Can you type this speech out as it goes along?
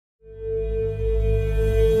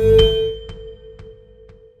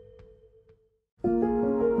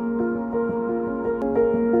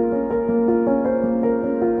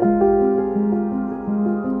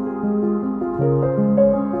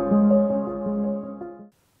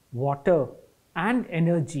water and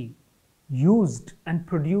energy used and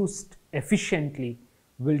produced efficiently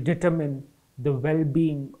will determine the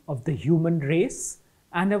well-being of the human race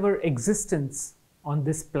and our existence on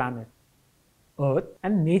this planet. Earth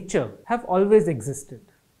and nature have always existed.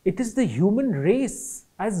 It is the human race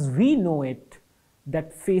as we know it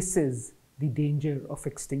that faces the danger of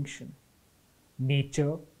extinction.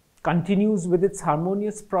 Nature continues with its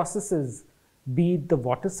harmonious processes, be it the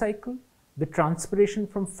water cycle, the transpiration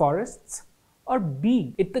from forests, or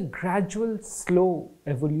be it the gradual, slow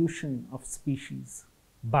evolution of species.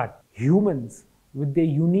 But humans, with their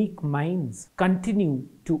unique minds, continue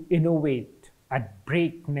to innovate at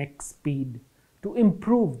breakneck speed to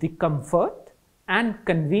improve the comfort and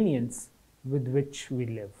convenience with which we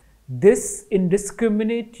live. This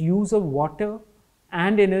indiscriminate use of water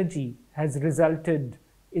and energy has resulted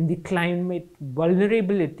in the climate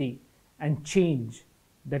vulnerability and change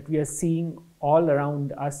that we are seeing all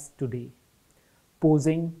around us today,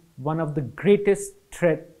 posing one of the greatest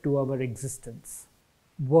threats to our existence.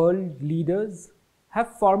 World leaders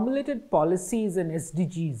have formulated policies and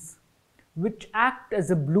SDGs which act as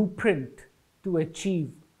a blueprint to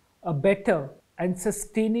achieve a better and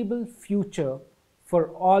sustainable future for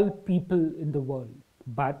all people in the world.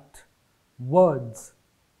 But words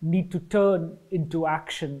need to turn into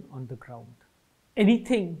action on the ground.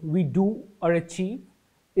 Anything we do or achieve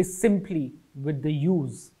is simply with the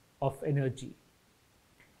use of energy.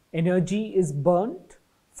 Energy is burnt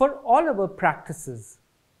for all our practices,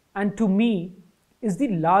 and to me is the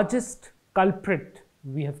largest culprit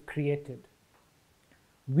we have created.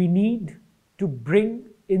 We need to bring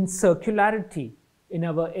in circularity in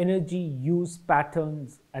our energy use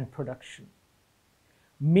patterns and production.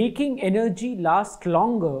 Making energy last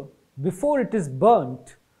longer before it is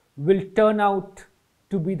burnt will turn out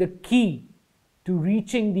to be the key to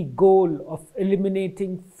reaching the goal of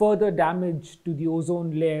eliminating further damage to the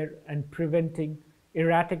ozone layer and preventing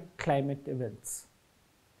erratic climate events.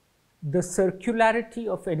 The circularity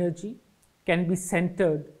of energy can be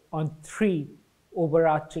centered on three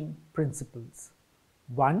overarching principles.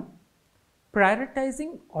 1.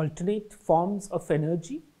 Prioritizing alternate forms of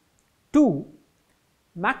energy. 2.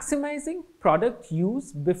 Maximizing product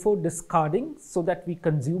use before discarding so that we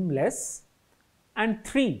consume less. And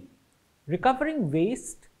 3. Recovering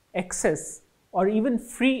waste, excess, or even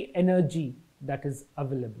free energy that is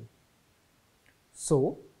available.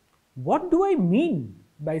 So, what do I mean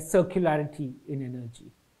by circularity in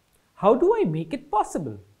energy? How do I make it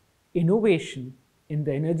possible? Innovation in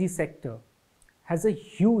the energy sector has a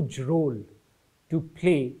huge role to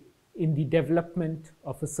play in the development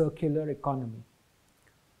of a circular economy.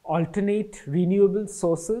 Alternate renewable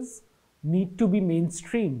sources need to be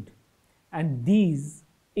mainstreamed, and these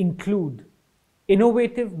include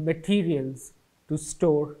innovative materials to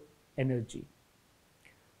store energy.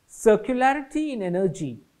 Circularity in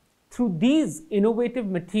energy through these innovative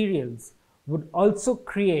materials would also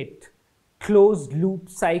create closed-loop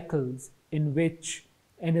cycles in which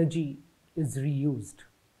energy is reused.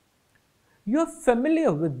 You are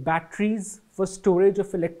familiar with batteries for storage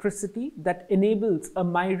of electricity that enables a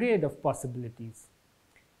myriad of possibilities.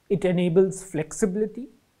 It enables flexibility,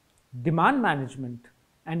 demand management,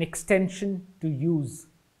 and extension to use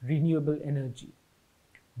renewable energy.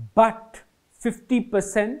 But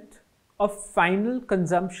 50% of final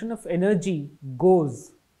consumption of energy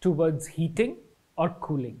goes towards heating or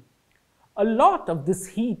cooling. A lot of this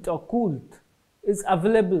heat or coolth is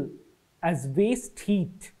available as waste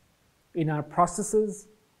heat in our processes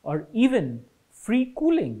or even free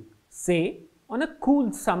cooling, say on a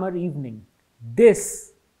cool summer evening.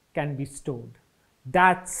 This can be stored.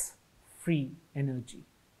 That's free energy.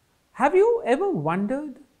 Have you ever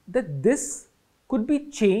wondered that this could be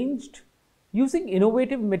changed using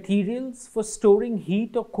innovative materials for storing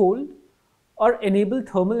heat or cold or enable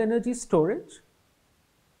thermal energy storage?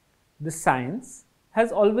 The science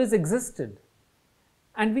has always existed,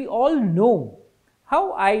 and we all know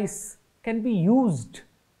how ice can be used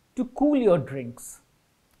to cool your drinks.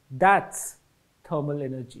 That's thermal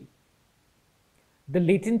energy. The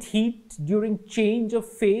latent heat during change of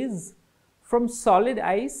phase from solid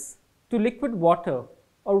ice to liquid water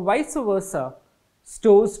or vice versa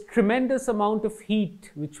stores tremendous amount of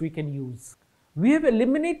heat which we can use. We have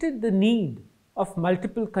eliminated the need of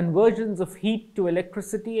multiple conversions of heat to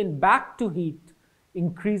electricity and back to heat,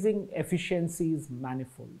 increasing efficiencies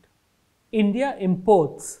manifold. India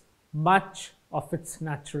imports much of its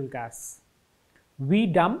natural gas. We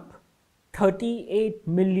dump 38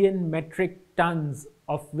 million metric tons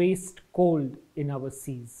of waste coal in our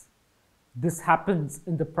seas. This happens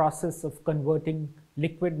in the process of converting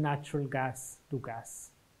liquid natural gas to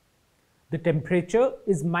gas. The temperature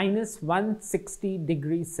is minus 160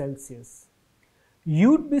 degrees Celsius.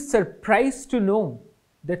 You'd be surprised to know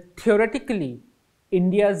that theoretically,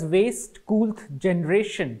 India's waste-cooled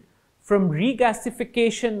generation from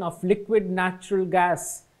regasification of liquid natural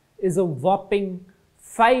gas is a whopping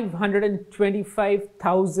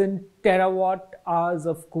 525,000 terawatt hours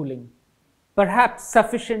of cooling, perhaps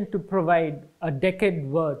sufficient to provide a decade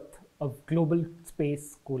worth of global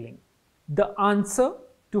space cooling. The answer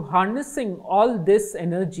to harnessing all this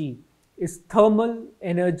energy is thermal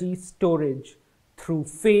energy storage through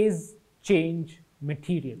phase change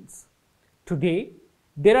materials. Today,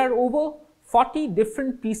 there are over 40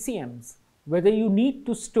 different PCMs, whether you need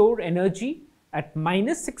to store energy at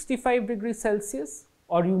minus 65 degrees Celsius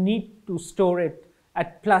or you need to store it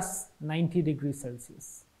at plus 90 degrees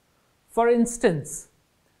Celsius. For instance,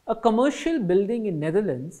 a commercial building in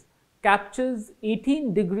Netherlands captures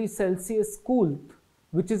 18 degrees Celsius coolth,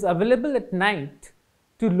 which is available at night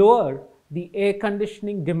to lower the air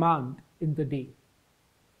conditioning demand in the day.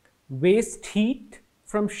 Waste heat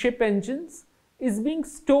from ship engines is being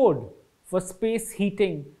stored for space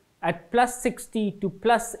heating at plus 60 to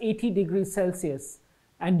plus 80 degrees Celsius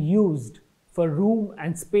and used for room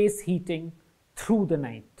and space heating through the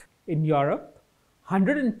night. In Europe,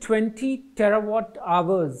 120 terawatt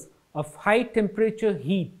hours of high temperature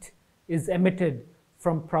heat is emitted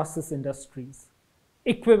from process industries,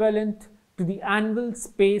 equivalent to the annual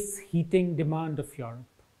space heating demand of Europe.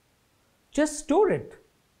 Just store it.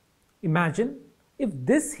 Imagine if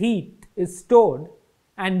this heat is stored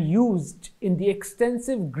and used in the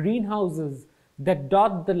extensive greenhouses that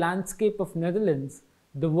dot the landscape of Netherlands,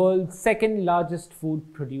 the world's second largest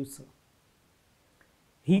food producer.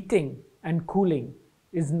 Heating and cooling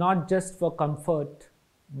is not just for comfort,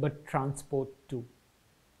 but transport too.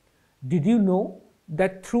 Did you know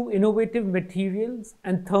that through innovative materials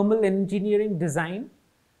and thermal engineering design,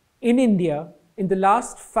 in India, in the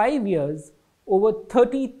last 5 years, over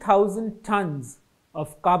 30,000 tons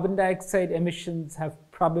of carbon dioxide emissions have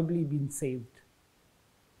probably been saved.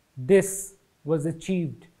 This was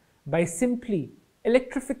achieved by simply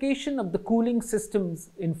electrification of the cooling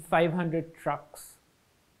systems in 500 trucks.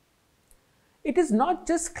 It is not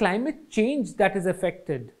just climate change that is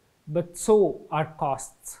affected, but so are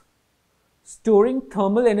costs. Storing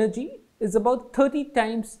thermal energy is about 30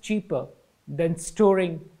 times cheaper than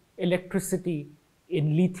storing electricity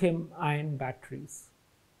in lithium-ion batteries.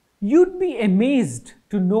 You'd be amazed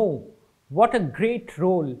to know what a great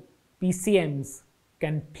role PCMs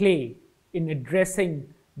can play in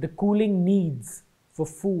addressing the cooling needs for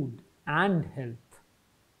food and health.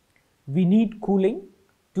 We need cooling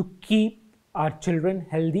to keep our children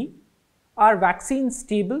healthy, our vaccines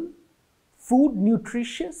stable, food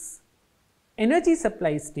nutritious, energy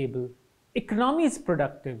supply stable, economies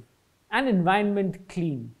productive, and environment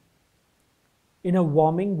clean. In a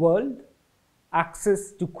warming world,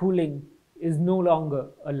 access to cooling is no longer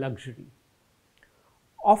a luxury.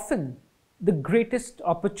 Often, the greatest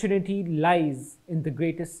opportunity lies in the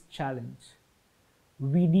greatest challenge.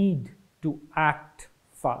 We need to act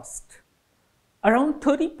fast. Around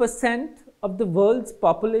 30% of the world's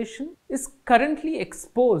population is currently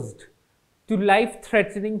exposed to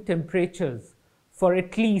life-threatening temperatures for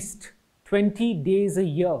at least 20 days a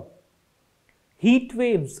year. Heat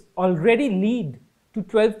waves already lead to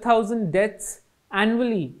 12,000 deaths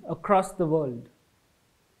annually across the world.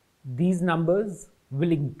 These numbers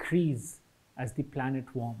will increase as the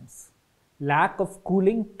planet warms. Lack of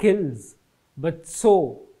cooling kills, but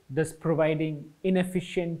so does providing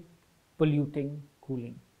inefficient, polluting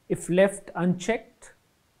cooling. If left unchecked,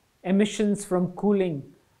 emissions from cooling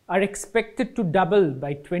are expected to double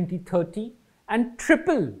by 2030 and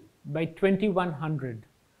triple by 2100,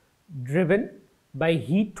 driven by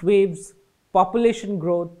heat waves, population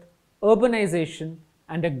growth, urbanization,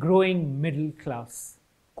 and a growing middle class.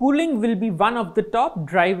 Cooling will be one of the top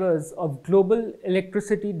drivers of global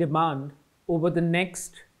electricity demand over the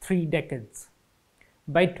next 3 decades.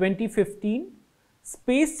 By 2015,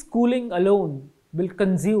 space cooling alone will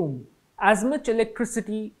consume as much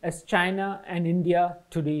electricity as China and India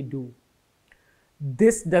today do.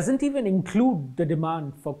 This doesn't even include the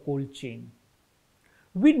demand for cold chain.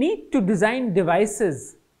 We need to design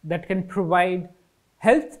devices that can provide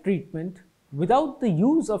health treatment without the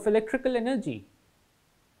use of electrical energy.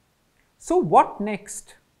 So what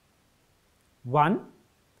next? 1.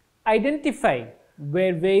 Identify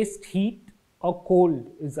where waste heat or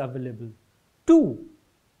cold is available. 2.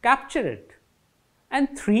 Capture it.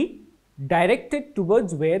 And 3. Direct it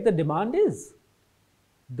towards where the demand is.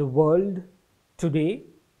 The world today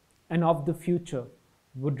and of the future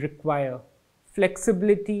would require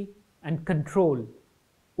flexibility, and control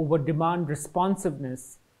over demand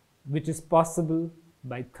responsiveness, which is possible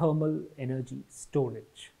by thermal energy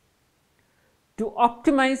storage. To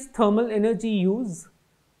optimize thermal energy use,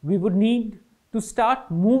 we would need to start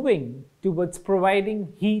moving towards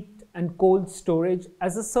providing heat and cold storage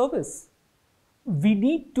as a service. We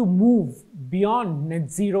need to move beyond net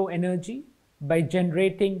zero energy by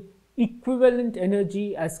generating equivalent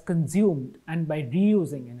energy as consumed and by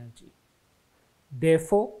reusing energy.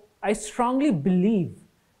 Therefore, I strongly believe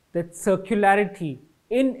that circularity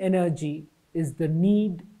in energy is the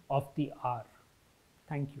need of the hour.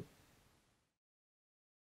 Thank you.